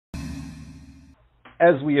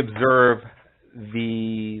as we observe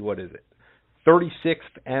the,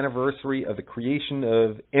 36th anniversary of the creation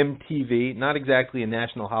of MTV. Not exactly a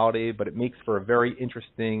national holiday, but it makes for a very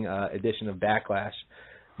interesting edition of Backlash.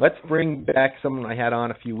 Let's bring back someone I had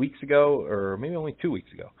on a few weeks ago, or maybe only 2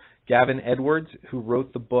 weeks ago. Gavin Edwards, who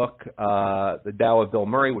wrote the book, The Tao of Bill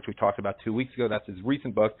Murray, which we talked about 2 weeks ago. That's his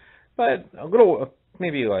recent book. But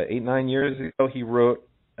maybe 8-9 years ago, he wrote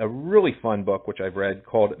a really fun book, which I've read,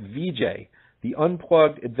 called VJ, The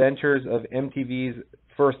Unplugged Adventures of MTV's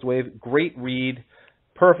First Wave. Great read,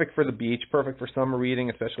 perfect for the beach, perfect for summer reading,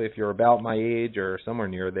 especially if you're about my age or somewhere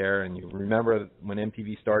near there and you remember when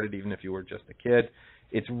MTV started, even if you were just a kid.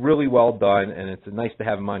 It's really well done, and it's nice to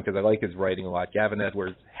have him on because I like his writing a lot. Gavin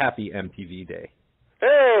Edwards, happy MTV Day.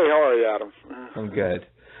 Hey, how are you, Adam? I'm good.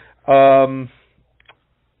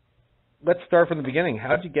 Let's start from the beginning.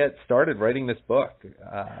 How did you get started writing this book,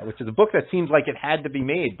 which is a book that seems like it had to be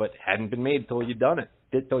made, but hadn't been made until you did it.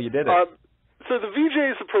 So the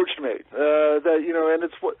VJs approached me, and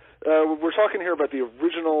it's what we're talking here about the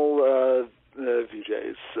original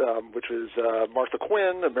VJs, which was Martha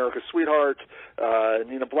Quinn, America's Sweetheart,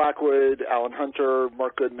 Nina Blackwood, Alan Hunter,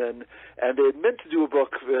 Mark Goodman, and they had meant to do a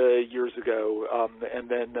book years ago, and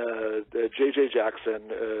then J.J.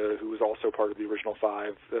 Jackson, who was also part of the original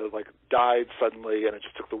five, died suddenly, and it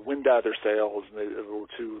just took the wind out of their sails, and they were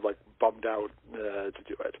too bummed out to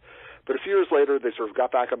do it. But a few years later, they sort of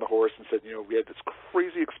got back on the horse and said, we had this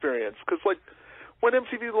crazy experience, because when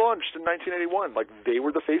MTV launched in 1981, they were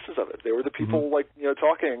the faces of it. They were the people,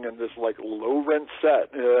 talking in this, low-rent set.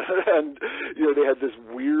 And, they had this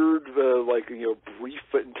weird, brief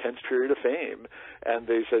but intense period of fame. And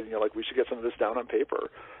they said, we should get some of this down on paper.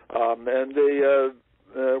 And they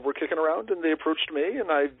were kicking around, and they approached me, and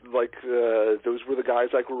those were the guys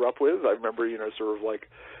I grew up with. I remember,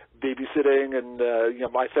 babysitting, and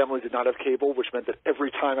my family did not have cable, which meant that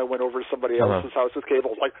every time I went over to somebody else's house with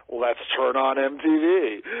cable, it was let's turn on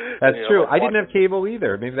MTV. That's true. I didn't have cable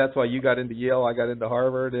either. Maybe that's why you got into Yale, I got into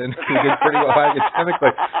Harvard, and we did pretty well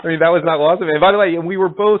academically. I mean, that was not lost on me. And by the way, we were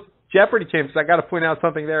both Jeopardy champs. I got to point out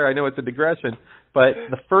something there. I know it's a digression, but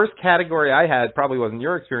the first category I had, probably wasn't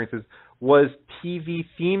your experiences, was TV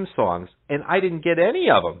theme songs, and I didn't get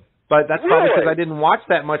any of them. But that's probably because I didn't watch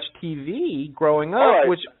that much TV growing up,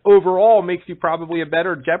 which overall makes you probably a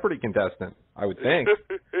better Jeopardy contestant, I would think.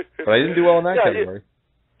 But I didn't do well in that category.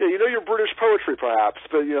 Yeah, your British poetry, perhaps,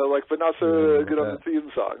 but but not so good on the theme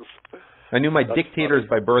songs. I knew my dictators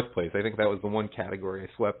by birthplace. I think that was the one category I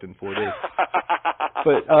swept in 4 days.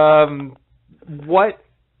 But what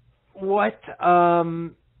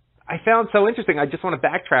I found so interesting, I just want to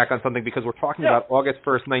backtrack on something because we're talking about August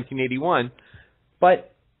 1st, 1981, but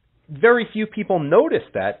very few people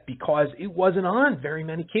noticed that because it wasn't on very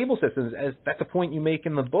many cable systems, as that's a point you make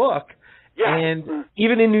in the book. Yeah. And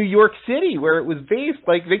even in New York City, where it was based,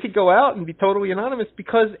 they could go out and be totally anonymous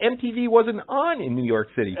because MTV wasn't on in New York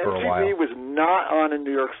City for a while. MTV was not on in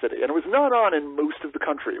New York City, and it was not on in most of the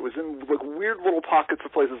country. It was in weird little pockets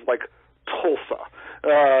of places like Tulsa.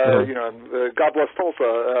 God bless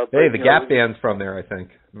Tulsa. Hey, the Gap Band's from there, I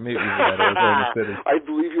think. Maybe Oklahoma City. I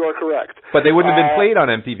believe you are correct. But they wouldn't have been played on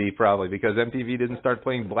MTV probably because MTV didn't start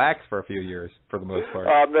playing blacks for a few years, for the most part.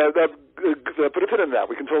 Put a pin in that.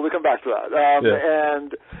 We can totally come back to that.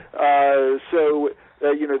 And so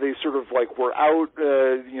they sort of were out,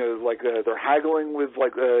 they're haggling with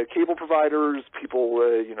cable providers. People,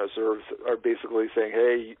 sort of are basically saying,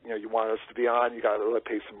 hey, you want us to be on, you got to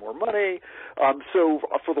pay some more money. So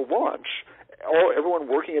for the launch, everyone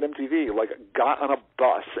working at MTV got on a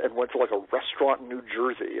bus and went to a restaurant in New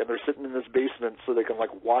Jersey, and they're sitting in this basement so they can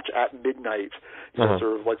watch at midnight,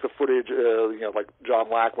 sort of the footage,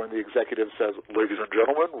 John Lack when the executive says, "Ladies and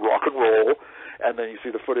gentlemen, rock and roll," and then you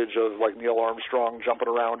see the footage of Neil Armstrong jumping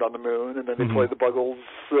around on the moon, and then they play the Buggles'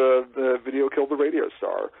 "Video Killed the Radio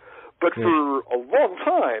Star." But for a long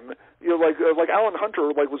time, Alan Hunter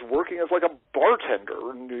was working as a bartender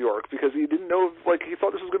in New York because he didn't know he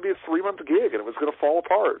thought this was going to be a 3-month gig and it was going to fall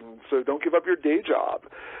apart, and so don't give up your day job.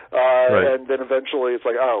 And then eventually it's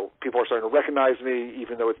people are starting to recognize me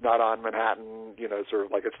even though it's not on Manhattan. Sort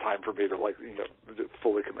of it's time for me to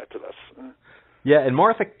fully commit to this. Yeah, and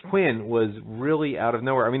Martha Quinn was really out of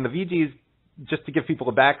nowhere. I mean, the VGs, just to give people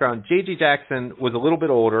a background, J.J. Jackson was a little bit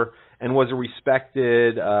older and was a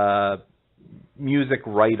respected music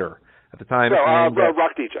writer at the time.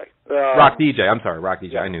 Rock DJ. Rock DJ. I'm sorry, Rock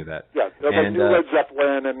DJ. I knew that. Yeah, and knew Led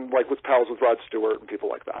Zeppelin and was pals with Rod Stewart and people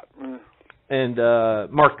like that. And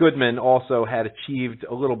Mark Goodman also had achieved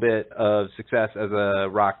a little bit of success as a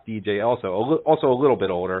rock DJ also a little bit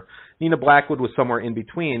older. Nina Blackwood was somewhere in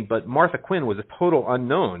between, but Martha Quinn was a total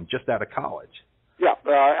unknown just out of college. Yeah,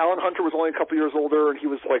 Alan Hunter was only a couple years older, and he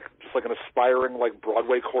was like just like an aspiring like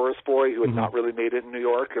Broadway chorus boy who had not really made it in New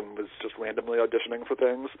York and was just randomly auditioning for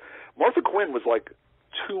things. Martha Quinn was like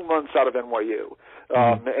 2 months out of NYU,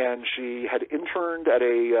 and she had interned at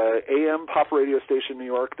a AM pop radio station in New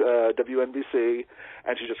York, WNBC,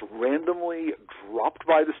 and she just randomly dropped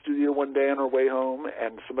by the studio one day on her way home,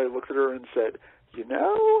 and somebody looked at her and said, you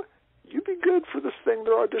know, you'd be good for this thing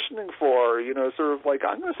they're auditioning for, you know, sort of like,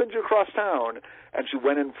 I'm going to send you across town. And she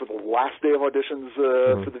went in for the last day of auditions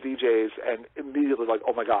for the VJs, and immediately like,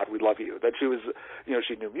 oh my God, we love you. That she was, you know,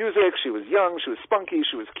 she knew music, she was young, she was spunky,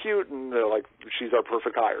 she was cute, and like, she's our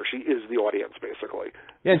perfect hire. She is the audience, basically.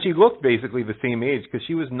 Yeah, and she looked basically the same age, because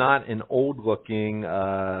she was not an old-looking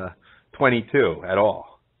 22 at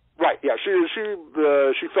all. Right, yeah, she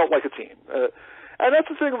felt like a teen. And that's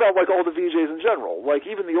the thing about, like, all the VJs in general. Like,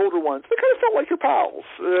 even the older ones, they kind of felt like your pals.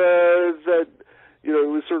 That, you know,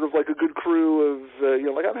 it was sort of like a good crew of, you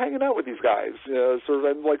know, like, I'm hanging out with these guys. You know, sort of,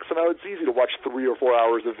 and, like, somehow it's easy to watch 3 or 4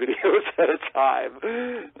 hours of videos at a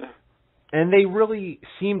time. And they really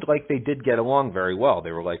seemed like they did get along very well.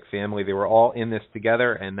 They were like family. They were all in this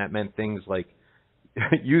together, and that meant things like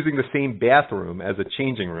using the same bathroom as a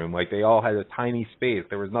changing room. Like, they all had a tiny space.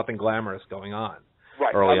 There was nothing glamorous going on.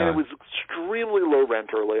 Right. I mean, it was extremely low rent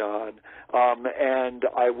early on, and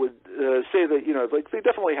I would say that, you know, like, they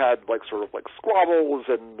definitely had, like, sort of, like, squabbles,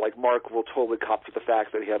 and, like, Mark will totally cop to the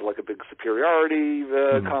fact that he had, like, a big superiority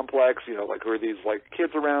complex, you know, like, who are these, like,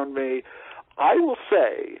 kids around me. I will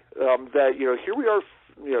say that, you know, here we are,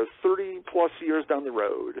 you know, 30-plus years down the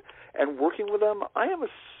road, and working with them, I am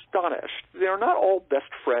astonished. They are not all best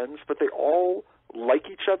friends, but they all like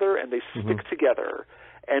each other, and they stick together.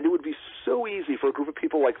 And it would be so easy for a group of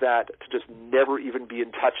people like that to just never even be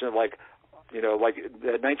in touch. And like, you know, like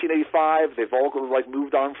 1985, they've all like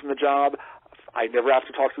moved on from the job. I never have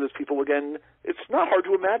to talk to those people again. It's not hard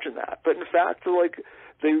to imagine that. But in fact, like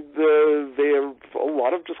they have a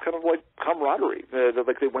lot of just kind of like camaraderie.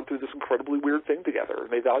 Like they went through this incredibly weird thing together,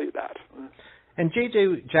 and they value that. And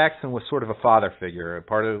J.J. Jackson was sort of a father figure.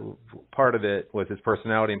 Part of it was his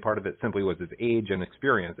personality, and part of it simply was his age and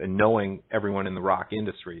experience, and knowing everyone in the rock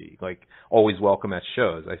industry, like always welcome at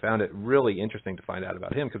shows. I found it really interesting to find out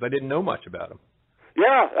about him because I didn't know much about him.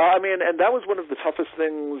 Yeah, I mean, and that was one of the toughest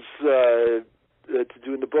things to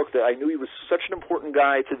do in the book. That I knew he was such an important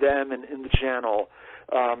guy to them and in the channel,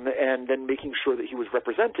 and then making sure that he was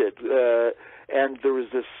represented. And there was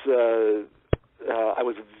this. I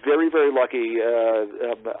was very, very lucky.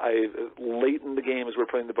 I late in the game as we were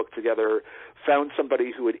putting the book together, found somebody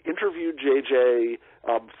who had interviewed JJ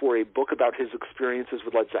for a book about his experiences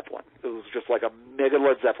with Led Zeppelin. It was just like a mega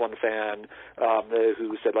Led Zeppelin fan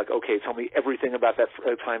who said, like, okay, tell me everything about that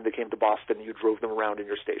time they came to Boston and you drove them around in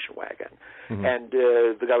your station wagon. And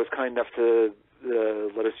the guy was kind enough to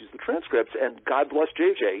let us use the transcripts, and God bless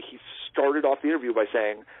JJ, he started off the interview by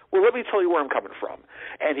saying, well, let me tell you where I'm coming from.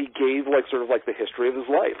 And he gave like sort of like the history of his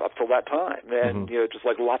life up till that time, and you know, just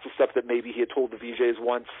like lots of stuff that maybe he had told the VJs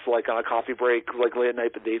once, like on a coffee break, like late at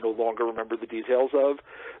night, but they no longer remember the details of.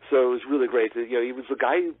 So it was really great. You know, he was the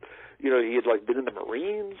guy. You know, he had like been in the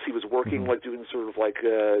Marines. He was working like doing sort of like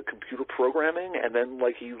computer programming, and then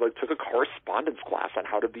like he like took a correspondence class on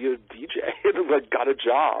how to be a DJ and like got a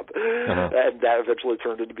job, and that eventually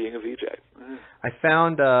turned into being a VJ. I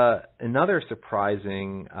found another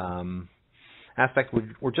surprising aspect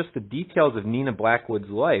were just the details of Nina Blackwood's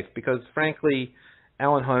life, because frankly,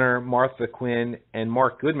 Alan Hunter, Martha Quinn, and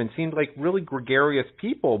Mark Goodman seemed like really gregarious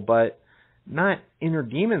people, but not inner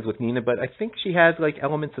demons with Nina. But I think she has like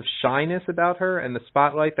elements of shyness about her and the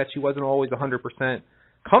spotlight that she wasn't always 100%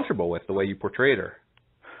 comfortable with, the way you portrayed her.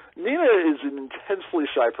 Nina is an intensely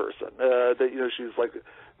shy person. That, you know, she's like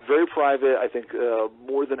very private. I think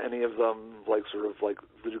more than any of them, like sort of like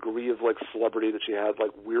the degree of like celebrity that she had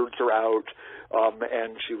like weirds her out,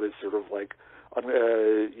 and she was sort of like,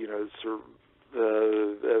 you know, sort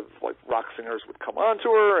of like rock singers would come on to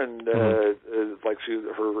her, and like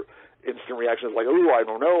her instant reaction is like, oh, I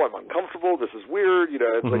don't know, I'm uncomfortable, this is weird, you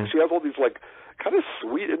know. It's like she has all these like kind of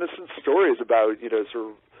sweet, innocent stories about, you know, sort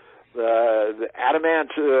of the adamant,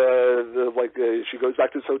 she goes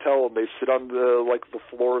back to this hotel and they sit on the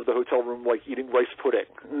floor of the hotel room like eating rice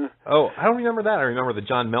pudding. Oh, I don't remember that. I remember the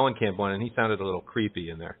John Mellencamp one, and he sounded a little creepy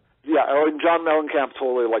in there. Yeah, and John Mellencamp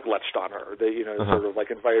totally like leched on her. They, you know, sort of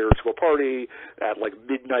like invited her to a party at like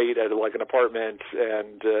midnight at like an apartment,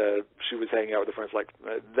 and she was hanging out with her friends. Like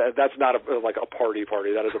that's not a party.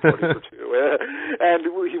 That is a party for two. And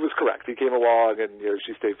he was correct. He came along, and you know,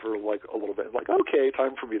 she stayed for like a little bit. Like, okay,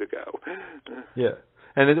 time for me to go. Yeah.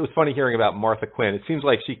 And it was funny hearing about Martha Quinn. It seems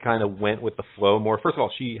like she kind of went with the flow more. First of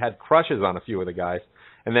all, she had crushes on a few of the guys,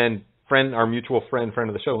 and then our mutual friend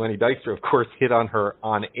of the show, Lenny Dykstra, of course, hit on her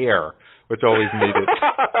on air, which always made it.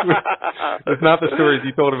 It's not the stories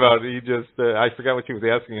he told about. He just, I forgot what she was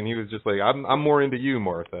asking, and he was just like, "I'm more into you,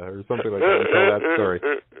 Martha," or something like that. He told that story.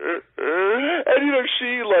 And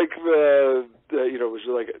she was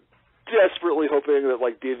like desperately hoping that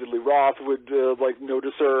like David Lee Roth would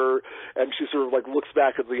notice her, and she sort of like looks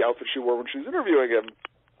back at the outfit she wore when she was interviewing him.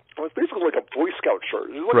 Well, it's basically like a Boy Scout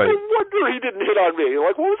shirt. She's like, right. No wonder he didn't hit on me.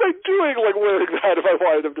 Like, what was I doing, like, wearing that if I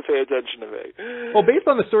wanted him to pay attention to me? Well, based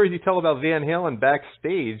on the stories you tell about Van Halen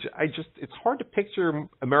backstage, it's hard to picture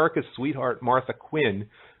America's sweetheart, Martha Quinn,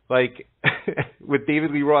 like, with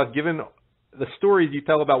David Lee Roth, given the stories you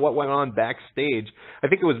tell about what went on backstage. I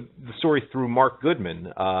think it was the story through Mark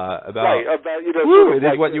Goodman, about it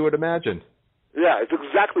is what you would imagine. Yeah, it's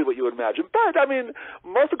exactly what you would imagine. But I mean,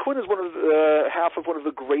 Martha Quinn is half of one of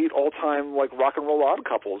the great all-time like rock and roll odd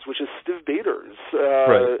couples, which is Stiv Bators.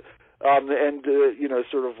 Right.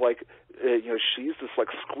 Sort of like, she's this like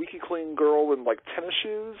squeaky clean girl in like tennis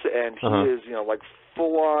shoes, and he is, like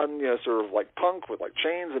full on, sort of like punk with like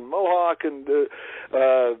chains and mohawk. And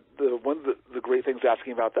one of the great things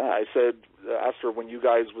asking about that, I asked her when you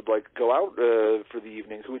guys would like go out for the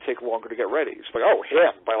evening, who would take longer to get ready? She's like, oh,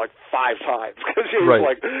 him, by like 5 times, because he's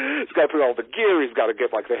like, he's got to put all the gear, he's got to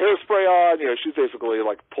get like the hairspray on. She's basically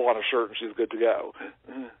like pull on a shirt and she's good to go.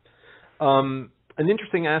 An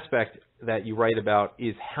interesting aspect that you write about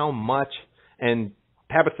is how much, and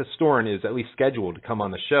Tabitha Storn is at least scheduled to come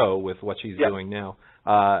on the show with what she's doing now.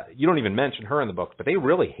 You don't even mention her in the book, but they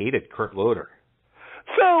really hated Kurt Loder.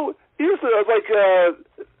 So here's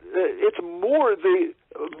it's more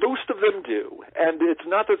most of them do, and it's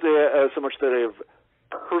not that they so much that they have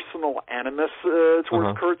personal animus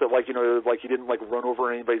towards Kurt, that like he didn't like run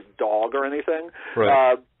over anybody's dog or anything.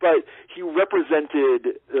 Right. But he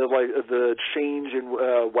represented like the change in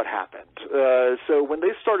what happened. So when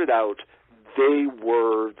they started out, they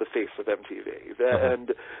were the face of MTV,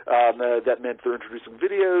 and that meant they're introducing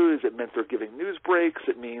videos. It meant they're giving news breaks.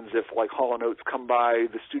 It means if like Hall & Oates come by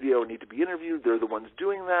the studio and need to be interviewed, they're the ones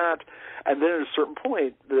doing that. And then at a certain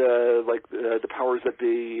point, the powers that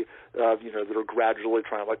be, that are gradually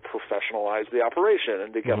trying to like professionalize the operation,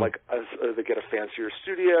 and they get they get a fancier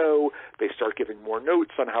studio. They start giving more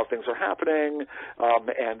notes on how things are happening,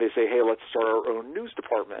 and they say, hey, let's start our own news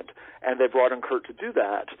department. And they brought in Kurt to do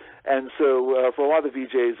that, and so. For a lot of the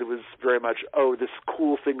VJs, it was very much, this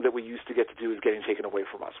cool thing that we used to get to do is getting taken away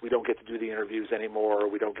from us. We don't get to do the interviews anymore.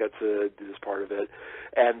 We don't get to do this part of it.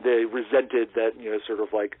 And they resented that, sort of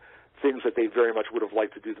like things that they very much would have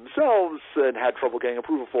liked to do themselves and had trouble getting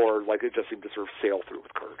approval for, like it just seemed to sort of sail through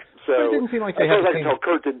with Kurt. So it didn't seem like they had I can tell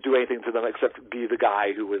Kurt didn't do anything to them except be the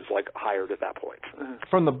guy who was like hired at that point.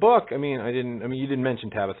 From the book, you didn't mention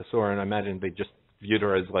Tabitha Storn. I imagine they just viewed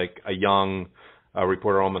her as like a young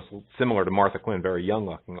reporter, almost similar to Martha Quinn, very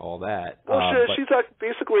young-looking, all that. Well, she's like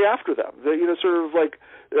basically after them. Sort of like,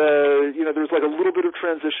 there's like a little bit of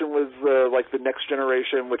transition with like the next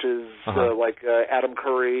generation, which is like Adam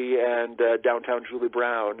Curry and Downtown Julie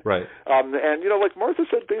Brown. Right. And like Martha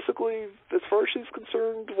said, basically, as far as she's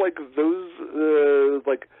concerned, like those,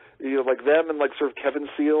 like them and like sort of Kevin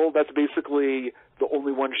Seal, that's basically the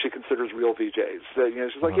only one she considers real VJs.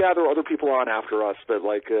 She's like, yeah, there are other people on after us, but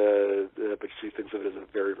like, but she thinks of it as a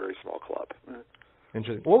very, very small club.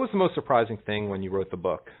 Interesting. What was the most surprising thing when you wrote the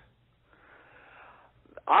book?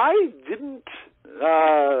 I didn't.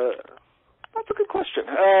 That's a good question.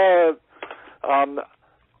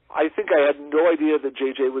 I think I had no idea that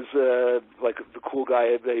JJ was like the cool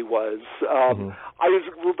guy that he was. I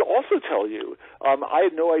will also tell you, I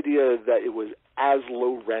had no idea that it was as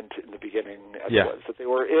low rent in the beginning as it was. That they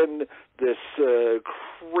were in this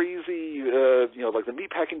crazy, like the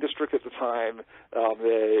meatpacking district at the time.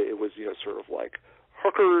 It was, sort of like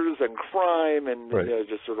hookers and crime and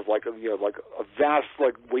just sort of like a vast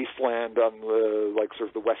like wasteland on the like sort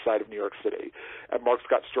of the west side of New York City. And Mark's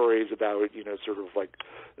got stories about sort of like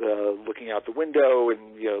looking out the window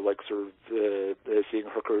and like sort of seeing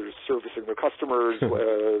hookers servicing their customers and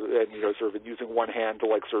sort of using one hand to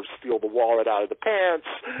like sort of steal the wallet out of the pants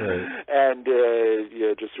and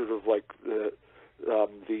just sort of like the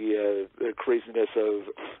craziness of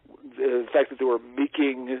the fact that they were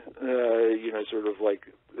making, sort of like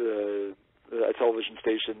a television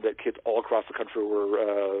station that kids all across the country were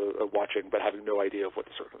watching, but having no idea of what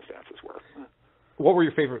the circumstances were. What were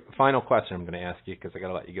your favorite? Final question I'm going to ask you because I got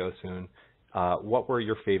to let you go soon. What were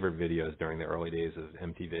your favorite videos during the early days of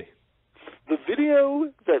MTV? The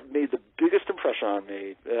video that made the biggest impression on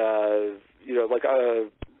me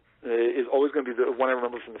is always going to be the one I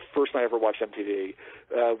remember from the first night I ever watched MTV,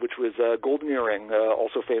 which was Golden Earring,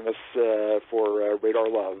 also famous for Radar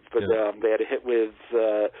Love. But they had a hit with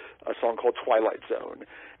a song called Twilight Zone.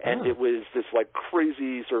 And it was this like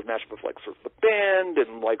crazy sort of mashup of like sort of the band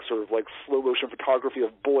and like sort of like slow motion photography of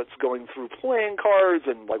bullets going through playing cards,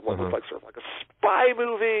 and like one was like sort of like a spy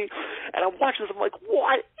movie. And I'm watching this, I'm like,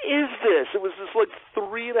 what is this? It was this like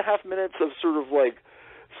 3.5 minutes of sort of like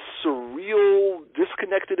surreal,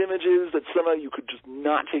 disconnected images that somehow you could just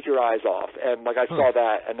not take your eyes off. And like I saw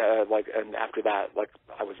that, and and after that, like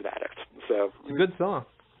I was an addict. So it's a good song,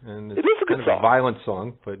 and it is a good kind song. Of a violent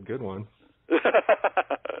song, but good one.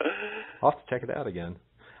 I'll have to check it out again.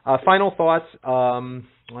 Final thoughts.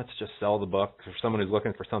 Let's just sell the book for someone who's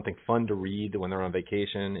looking for something fun to read when they're on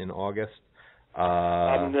vacation in August.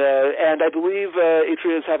 And I believe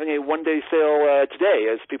Atria is having a one-day sale today,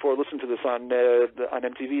 as people are listening to this on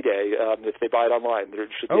MTV Day. If they buy it online, there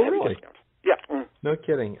should be a discount. Yeah. No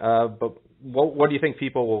kidding. But what do you think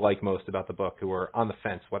people will like most about the book who are on the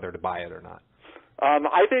fence whether to buy it or not?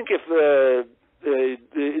 I think if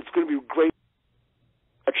it's going to be great.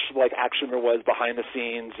 Much like action there was behind the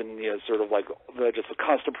scenes, and sort of like just the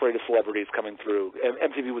constant parade of celebrities coming through.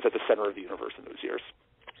 MTV was at the center of the universe in those years.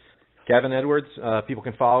 Gavin Edwards, people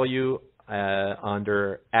can follow you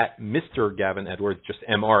under @Mr. Gavin Edwards, just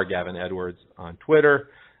Mr. Gavin Edwards on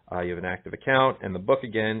Twitter. You have an active account, and the book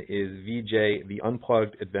again is VJ: The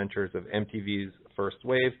Unplugged Adventures of MTV's First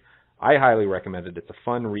Wave. I highly recommend it. It's a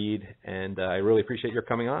fun read, and I really appreciate your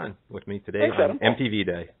coming on with me today on MTV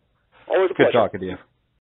Day. Always a pleasure. Good talking to you.